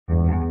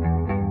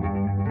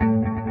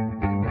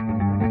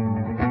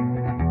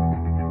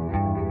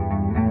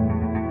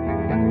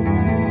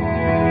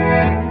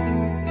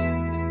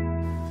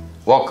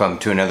Welcome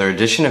to another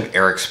edition of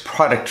Eric's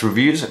Product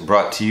Reviews,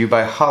 brought to you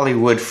by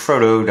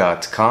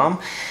hollywoodfrodo.com.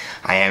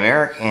 I am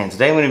Eric, and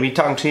today I'm going to be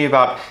talking to you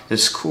about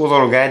this cool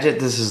little gadget.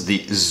 This is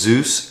the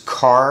Zeus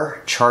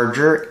car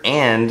charger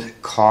and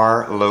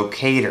car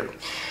locator.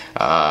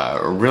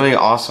 A really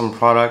awesome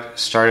product.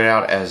 Started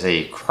out as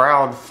a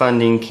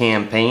crowdfunding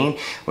campaign,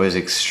 was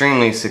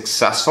extremely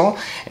successful,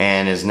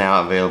 and is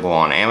now available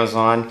on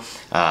Amazon.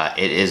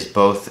 It is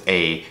both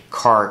a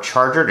car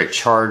charger to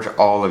charge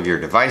all of your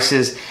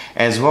devices,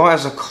 as well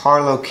as a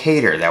car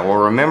locator that will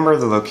remember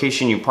the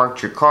location you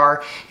parked your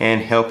car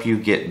and help you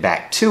get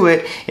back to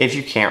it if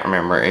you can't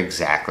remember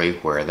exactly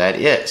where that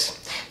is.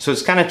 So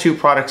it's kind of two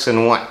products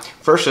in one.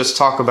 First, let's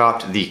talk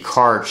about the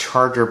car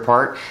charger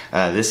part.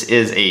 This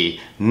is a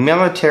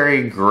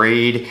military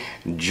grade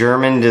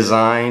German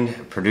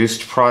designed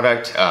produced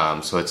product,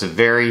 so it's a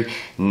very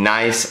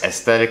nice,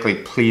 aesthetically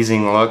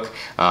pleasing look.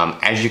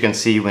 As you can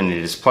see, when it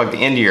is plugged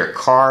into your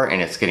car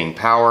and it's getting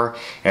power,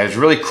 it has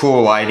really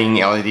cool lighting,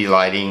 LED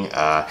lighting,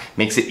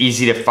 makes it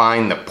easy to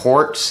find the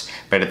ports,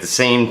 but at the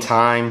same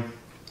time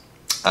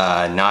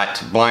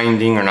not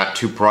blinding or not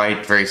too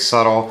bright, very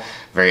subtle,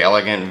 very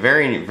elegant,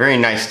 very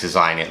nice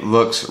design. It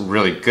looks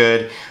really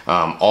good.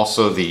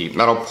 Also, the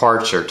metal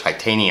parts are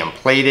titanium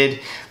plated.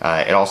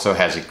 It also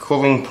has a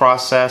cooling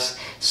process,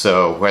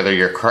 so whether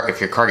if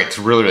your car gets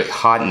really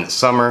hot in the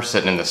summer,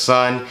 sitting in the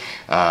sun,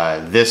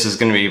 this is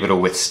going to be able to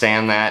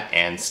withstand that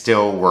and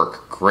still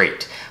work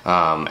great.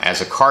 As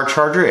a car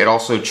charger, it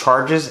also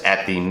charges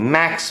at the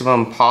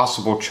maximum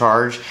possible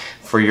charge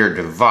for your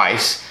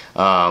device.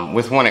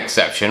 With one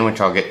exception,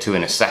 which I'll get to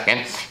in a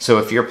second. So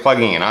if you're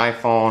plugging an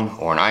iPhone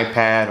or an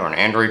iPad or an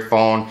Android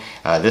phone,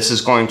 this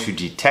is going to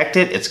detect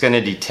it. It's going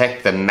to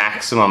detect the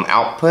maximum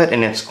output,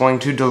 and it's going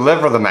to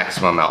deliver the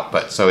maximum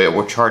output. So it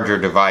will charge your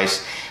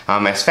device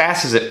as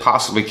fast as it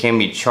possibly can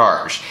be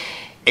charged.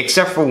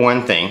 Except for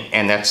one thing,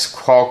 and that's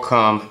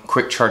Qualcomm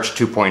Quick Charge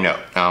 2.0.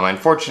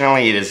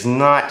 Unfortunately, it is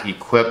not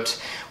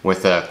equipped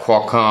with a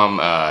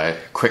Qualcomm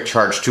Quick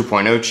Charge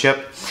 2.0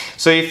 chip.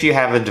 So if you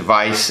have a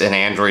device, an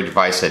Android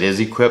device that is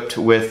equipped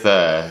with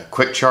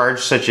Quick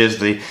Charge, such as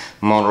the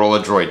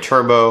Motorola Droid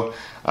Turbo,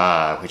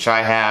 which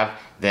I have,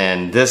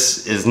 then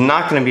this is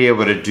not going to be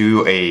able to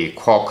do a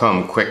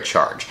Qualcomm Quick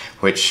Charge,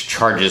 which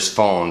charges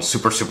phones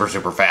super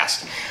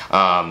fast.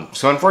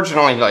 So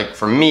unfortunately, like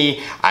for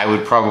me, I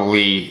would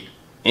probably,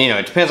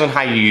 it depends on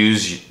how you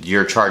use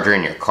your charger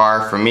in your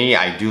car. For me,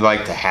 I do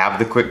like to have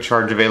the quick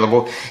charge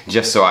available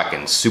just so I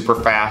can super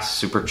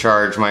fast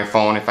supercharge my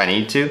phone if I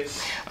need to.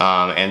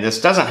 And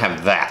this doesn't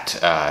have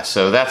that,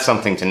 so that's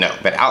something to note.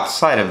 But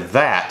outside of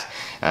that,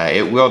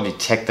 it will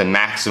detect the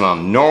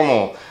maximum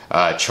normal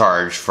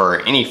charge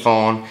for any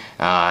phone,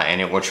 and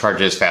it will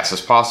charge as fast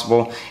as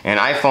possible. And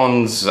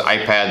iPhones,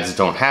 iPads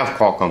don't have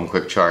Qualcomm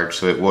Quick Charge,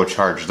 so it will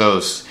charge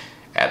those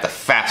at the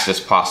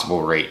fastest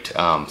possible rate,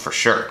 for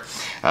sure.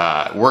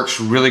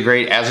 Works really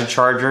great as a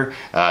charger.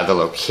 The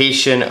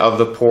location of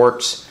the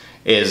ports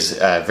is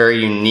very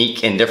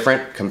unique and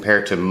different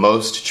compared to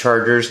most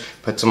chargers.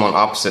 Puts them on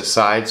opposite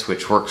sides,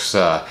 which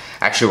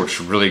actually works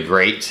really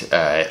great.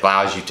 It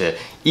allows you to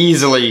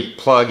easily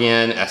plug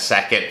in a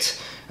second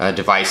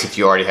device if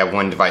you already have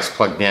one device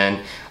plugged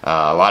in.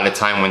 A lot of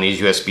time when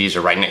these USBs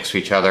are right next to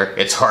each other,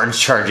 it's hard to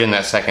charge in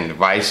that second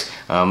device,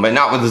 but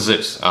not with the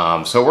Zeus.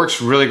 So it works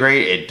really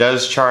great. It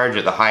does charge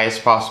at the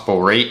highest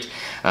possible rate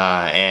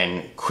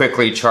and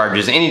quickly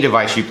charges any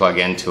device you plug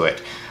into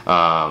it.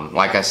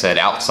 Like I said,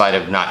 outside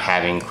of not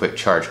having Quick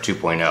Charge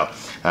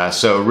 2.0.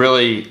 So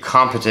really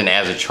competent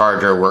as a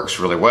charger, works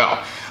really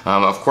well.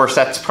 Of course,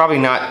 that's probably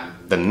not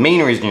the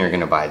main reason you're going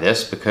to buy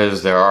this,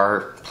 because there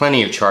are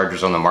plenty of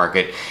chargers on the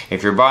market.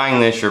 If you're buying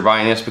this, you're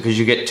buying this because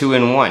you get two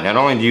in one. Not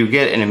only do you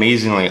get an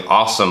amazingly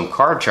awesome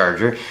car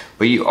charger,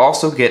 but you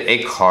also get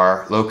a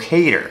car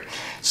locator.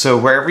 So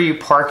wherever you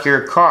park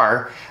your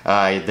car,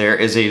 there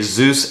is a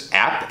Zeus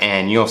app,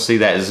 and you'll see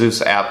that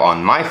Zeus app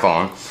on my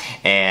phone.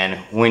 And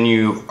when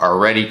you are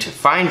ready to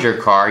find your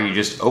car, you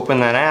just open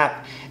that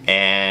app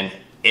and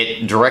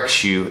it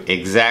directs you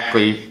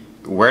exactly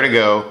where to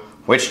go,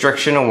 which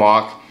direction to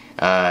walk,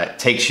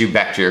 takes you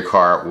back to your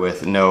car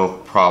with no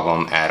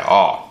problem at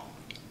all.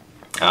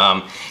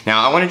 Now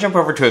I want to jump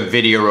over to a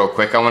video real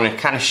quick. I want to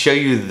kind of show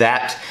you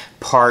that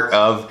part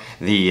of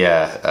the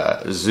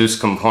Zeus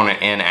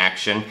component in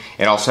action.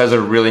 It also has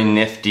a really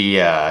nifty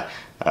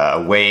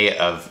way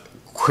of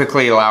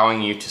quickly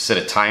allowing you to set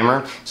a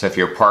timer. So if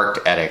you're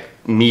parked at a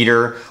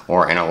meter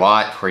or in a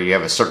lot where you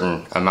have a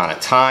certain amount of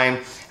time,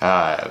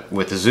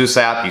 with the Zeus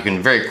app you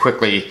can very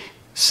quickly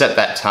set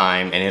that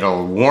time, and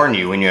it'll warn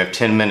you when you have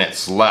 10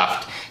 minutes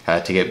left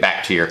to get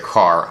back to your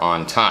car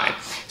on time.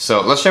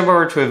 So let's jump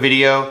over to a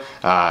video.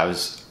 I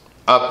was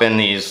up in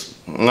these,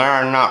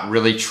 they're not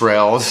really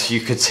trails,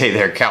 you could say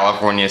they're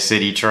California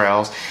city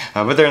trails,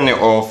 but they're in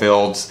the oil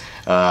fields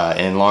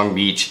in Long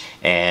Beach,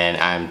 and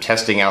I'm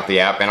testing out the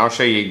app, and I'll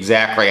show you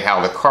exactly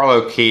how the car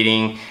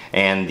locating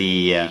and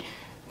the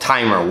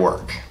timer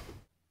work.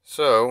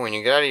 So when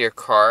you get out of your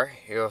car,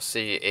 you'll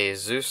see a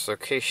Zeus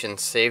location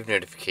save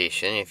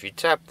notification. If you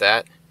tap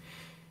that,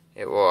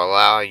 it will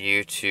allow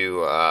you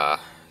to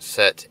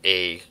set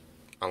a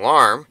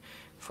alarm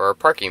for a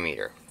parking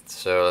meter.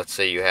 So let's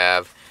say you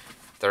have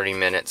 30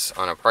 minutes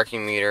on a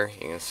parking meter,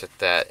 you can set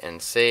that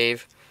and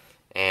save,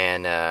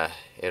 and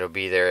it'll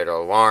be there,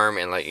 it'll alarm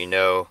and let you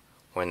know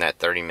when that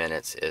 30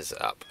 minutes is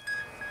up.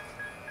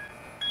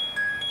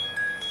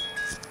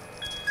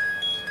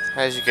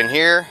 As you can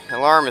hear, the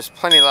alarm is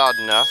plenty loud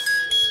enough,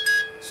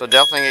 so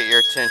definitely get your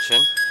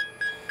attention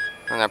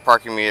on that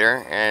parking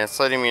meter, and it's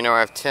letting me know I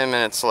have 10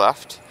 minutes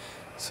left.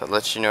 So it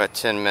lets you know at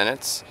 10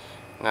 minutes.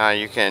 Now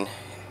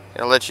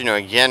it'll let you know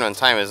again when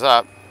time is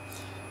up.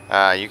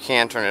 You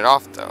can turn it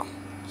off though.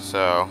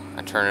 So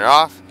I turn it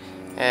off,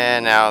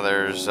 and now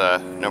there's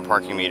no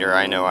parking meter.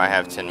 I know I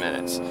have 10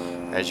 minutes.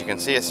 As you can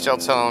see, it's still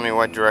telling me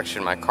what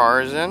direction my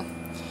car is in.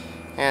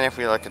 And if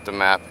we look at the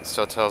map, it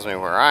still tells me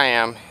where I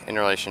am in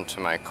relation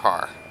to my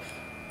car.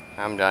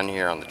 I'm down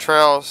here on the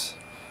trails.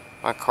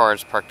 My car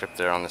is parked up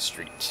there on the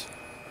street.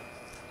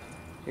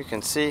 You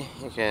can see,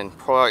 you can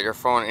pull out your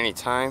phone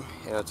anytime.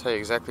 It'll tell you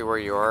exactly where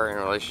you are in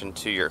relation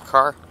to your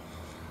car,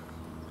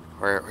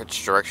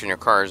 which direction your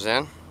car is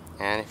in.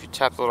 And if you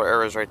tap the little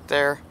arrows right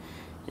there,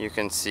 you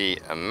can see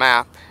a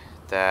map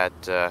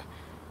that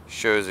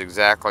shows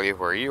exactly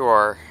where you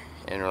are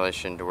in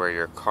relation to where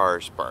your car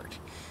is parked.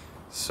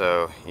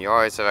 So you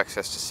always have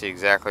access to see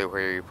exactly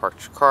where you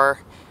parked your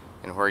car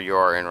and where you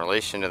are in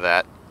relation to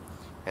that,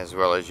 as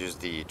well as use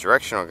the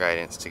directional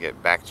guidance to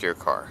get back to your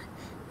car.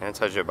 And it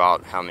tells you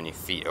about how many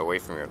feet away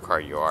from your car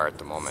you are at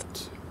the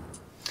moment.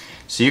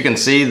 So you can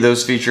see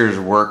those features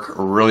work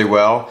really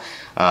well.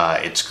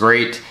 It's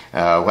great.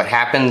 What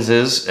happens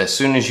is, as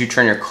soon as you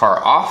turn your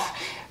car off,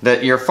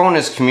 that your phone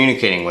is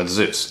communicating with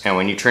Zeus, and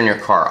when you turn your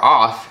car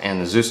off and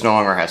the Zeus no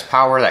longer has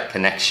power, that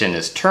connection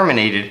is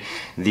terminated,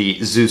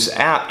 the Zeus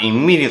app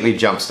immediately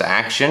jumps to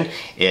action.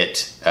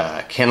 It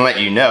can let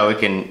you know, it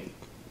can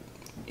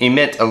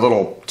emit a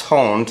little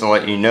tone to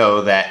let you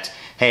know that,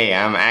 hey,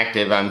 I'm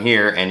active, I'm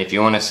here, and if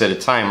you want to set a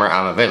timer,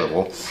 I'm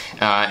available.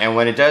 And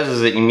what it does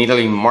is it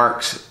immediately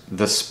marks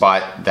the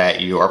spot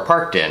that you are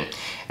parked in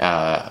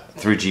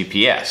through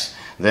GPS.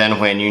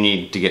 Then when you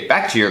need to get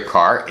back to your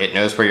car, it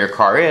knows where your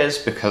car is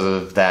because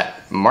of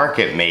that mark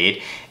it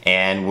made,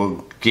 and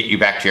will get you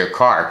back to your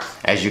car.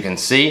 As you can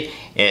see,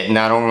 it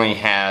not only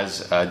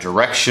has a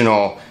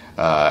directional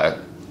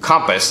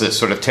compass that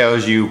sort of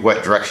tells you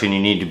what direction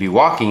you need to be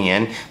walking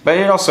in, but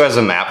it also has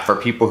a map for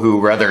people who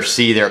rather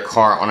see their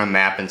car on a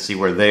map and see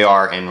where they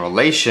are in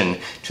relation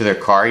to their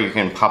car. You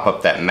can pop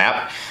up that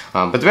map,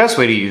 but the best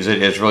way to use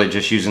it is really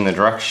just using the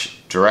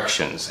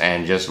directions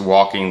and just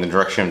walking the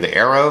direction of the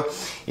arrow.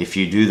 If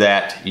you do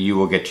that, you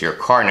will get to your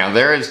car. Now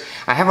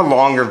I have a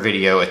longer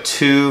video, a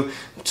two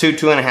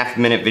and a half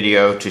minute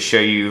video to show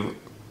you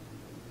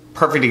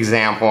perfect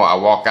example. I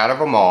walk out of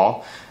a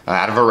mall,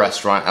 out of a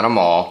restaurant, at a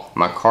mall.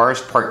 My car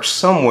is parked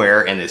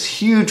somewhere in this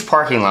huge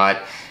parking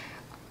lot.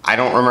 I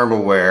don't remember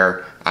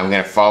where. I'm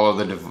going to follow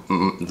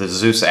the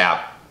Zeus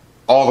app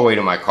all the way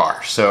to my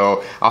car.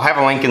 So I'll have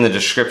a link in the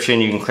description.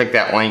 You can click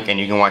that link and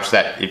you can watch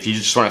that. If you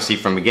just want to see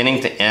from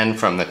beginning to end,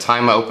 from the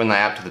time I open the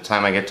app to the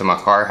time I get to my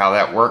car, how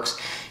that works,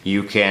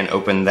 you can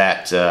open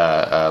that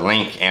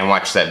link and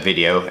watch that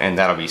video, and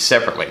that'll be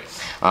separately.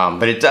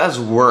 But it does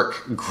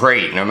work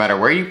great no matter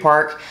where you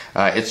park.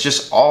 It's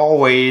just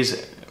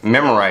always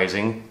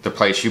memorizing the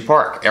place you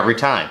park every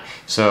time.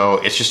 So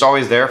it's just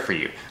always there for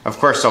you. Of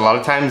course, a lot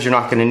of times you're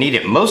not going to need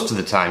it. Most of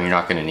the time you're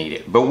not going to need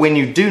it. But when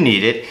you do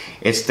need it,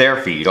 it's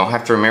there for you. You don't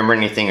have to remember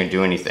anything or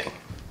do anything.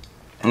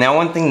 Now,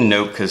 one thing to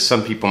note, because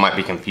some people might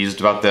be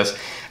confused about this,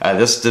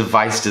 this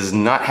device does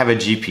not have a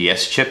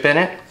GPS chip in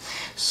it.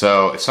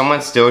 So if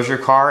someone steals your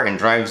car and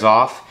drives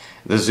off,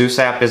 the Zeus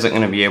app isn't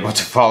going to be able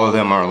to follow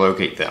them or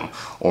locate them.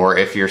 Or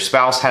if your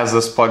spouse has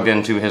this plugged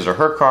into his or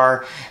her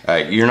car,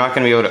 you're not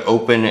going to be able to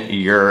open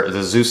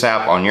the Zeus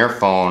app on your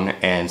phone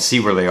and see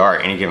where they are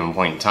at any given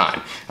point in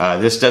time.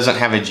 This doesn't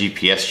have a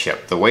GPS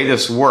chip. The way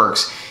this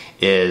works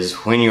is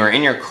when you are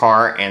in your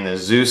car and the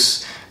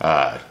Zeus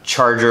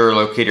charger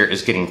locator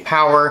is getting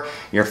power,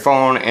 your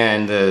phone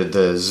and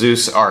the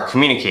Zeus are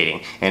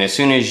communicating. And as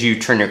soon as you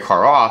turn your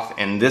car off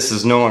and this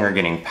is no longer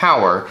getting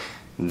power,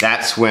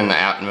 that's when the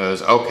app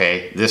knows,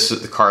 okay,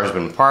 the car has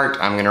been parked,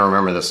 I'm going to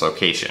remember this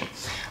location.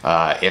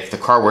 If the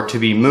car were to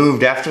be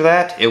moved after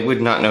that, it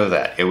would not know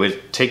that. It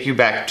would take you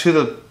back to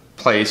the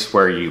place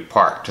where you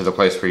parked, to the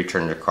place where you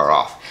turned your car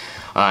off.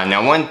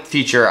 Now, one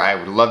feature I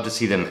would love to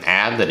see them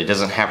add that it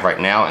doesn't have right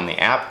now in the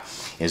app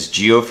is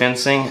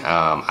geofencing.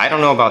 I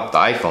don't know about the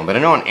iPhone, but I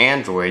know on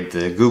Android,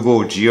 the Google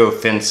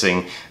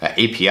geofencing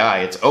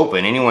API, it's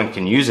open. Anyone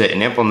can use it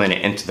and implement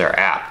it into their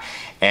app.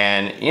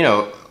 And, you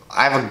know,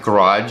 I have a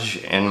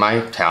garage in my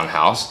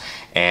townhouse,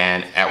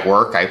 and at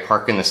work I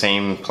park in the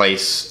same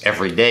place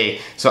every day,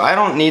 so I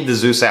don't need the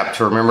Zeus app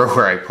to remember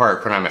where I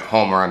park when I'm at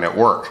home or I'm at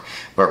work.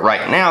 But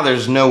right now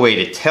there's no way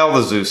to tell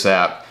the Zeus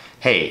app,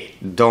 hey,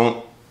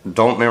 don't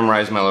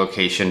memorize my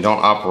location,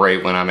 don't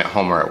operate when I'm at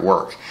home or at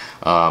work.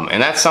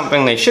 And that's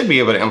something they should be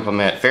able to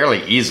implement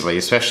fairly easily,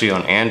 especially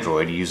on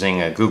Android, using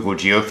Google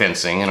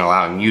geofencing and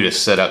allowing you to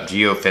set up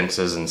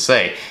geofences and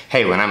say,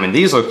 hey, when I'm in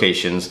these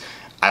locations,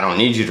 I don't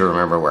need you to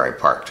remember where I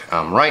parked.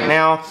 Right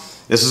now,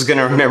 this is going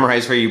to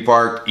memorize where you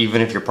parked,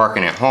 even if you're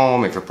parking at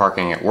home, if you're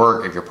parking at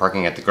work, if you're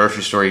parking at the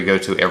grocery store you go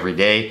to every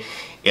day.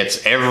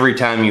 It's every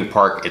time you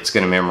park, it's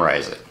going to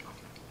memorize it.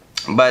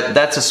 But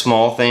that's a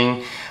small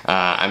thing.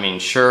 I mean,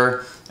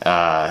 sure,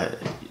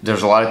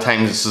 there's a lot of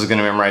times this is going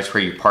to memorize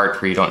where you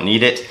parked where you don't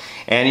need it.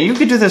 And you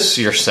could do this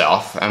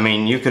yourself. I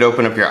mean, you could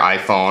open up your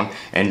iPhone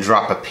and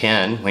drop a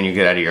pin when you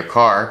get out of your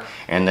car,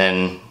 and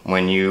then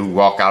when you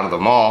walk out of the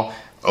mall,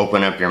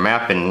 open up your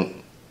map and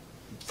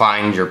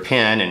find your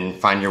pin and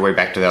find your way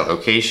back to that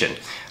location.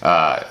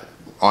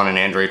 On an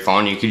Android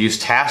phone, you could use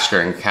Tasker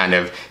and kind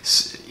of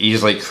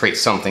easily create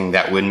something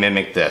that would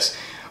mimic this.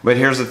 But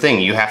here's the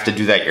thing, you have to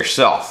do that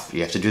yourself.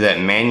 You have to do that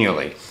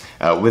manually.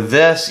 With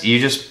this, you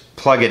just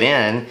plug it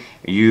in,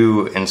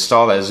 you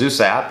install that Zeus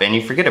app, and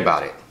you forget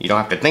about it. You don't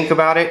have to think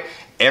about it.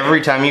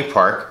 Every time you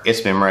park,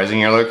 it's memorizing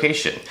your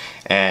location.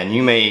 And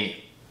you may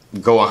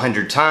go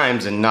 100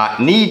 times and not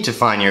need to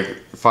find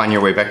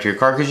your way back to your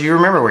car because you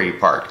remember where you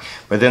parked.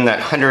 But then that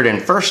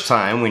 101st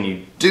time, when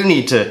you do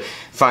need to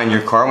find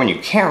your car, when you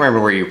can't remember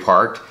where you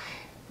parked,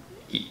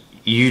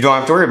 you don't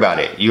have to worry about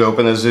it. You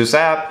open the Zeus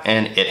app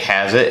and it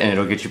has it, and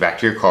it'll get you back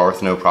to your car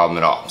with no problem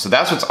at all. So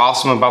that's what's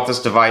awesome about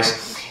this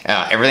device.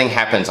 Everything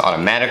happens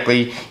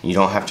automatically. You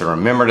don't have to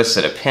remember to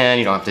set a pin.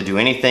 You don't have to do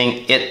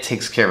anything. It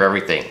takes care of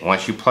everything.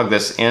 Once you plug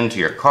this into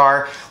your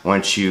car,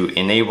 once you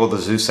enable the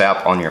Zeus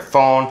app on your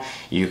phone,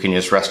 you can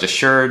just rest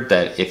assured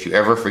that if you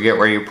ever forget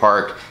where you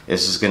parked,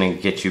 this is going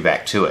to get you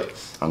back to it.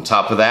 On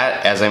top of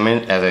that, as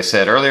I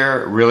said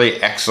earlier,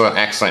 really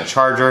excellent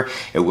charger.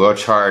 It will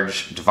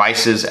charge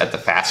devices at the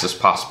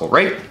fastest possible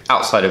rate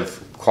outside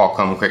of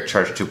Qualcomm Quick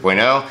Charge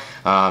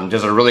 2.0.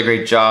 Does a really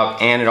great job,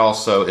 and it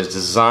also is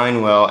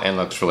designed well and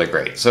looks really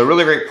great. So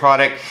really great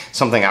product,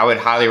 something I would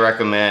highly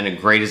recommend.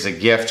 Great as a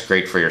gift,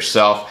 great for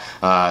yourself,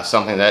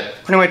 something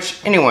that pretty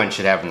much anyone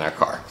should have in their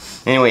car.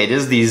 Anyway, it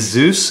is the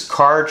Zeus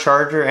car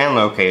charger and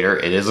locator.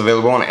 It is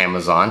available on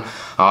Amazon.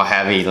 I'll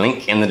have a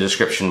link in the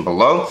description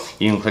below.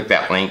 You can click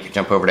that link,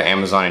 jump over to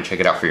Amazon and check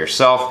it out for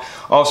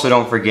yourself. Also,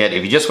 don't forget,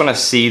 if you just want to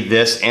see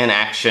this in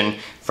action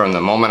from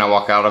the moment I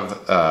walk out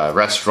of a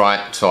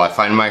restaurant till I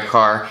find my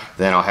car,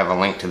 then I'll have a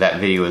link to that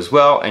video as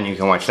well, and you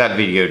can watch that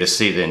video to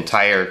see the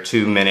entire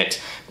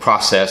 2-minute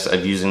process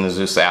of using the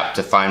Zeus app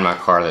to find my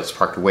car that's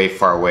parked way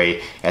far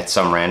away at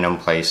some random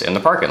place in the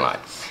parking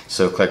lot.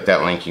 So click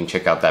that link, you can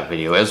check out that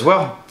video as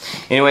well.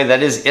 Anyway,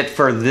 that is it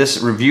for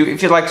this review.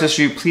 If you like this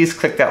review, please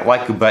click that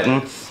like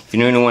button. If you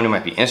know anyone who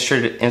might be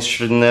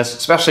interested in this,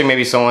 especially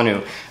maybe someone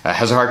who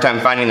has a hard time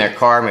finding their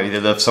car, maybe they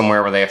live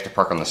somewhere where they have to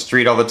park on the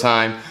street all the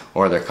time,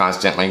 or they're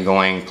constantly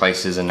going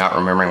places and not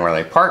remembering where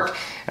they parked,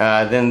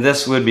 then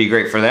this would be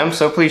great for them.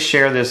 So please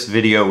share this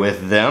video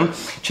with them.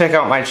 Check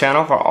out my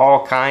channel for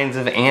all kinds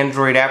of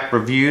Android app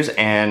reviews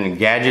and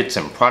gadgets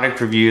and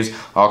product reviews,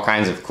 all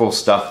kinds of cool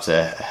stuff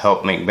to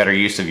help make better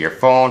use of your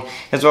phone,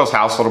 as well as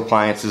household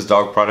appliances,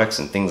 dog products,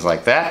 and things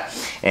like that.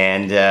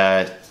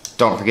 And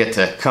don't forget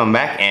to come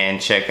back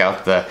and check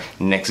out the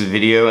next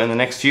video in the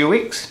next few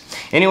weeks.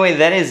 Anyway,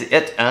 that is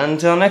it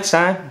until next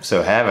time,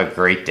 so have a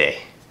great day.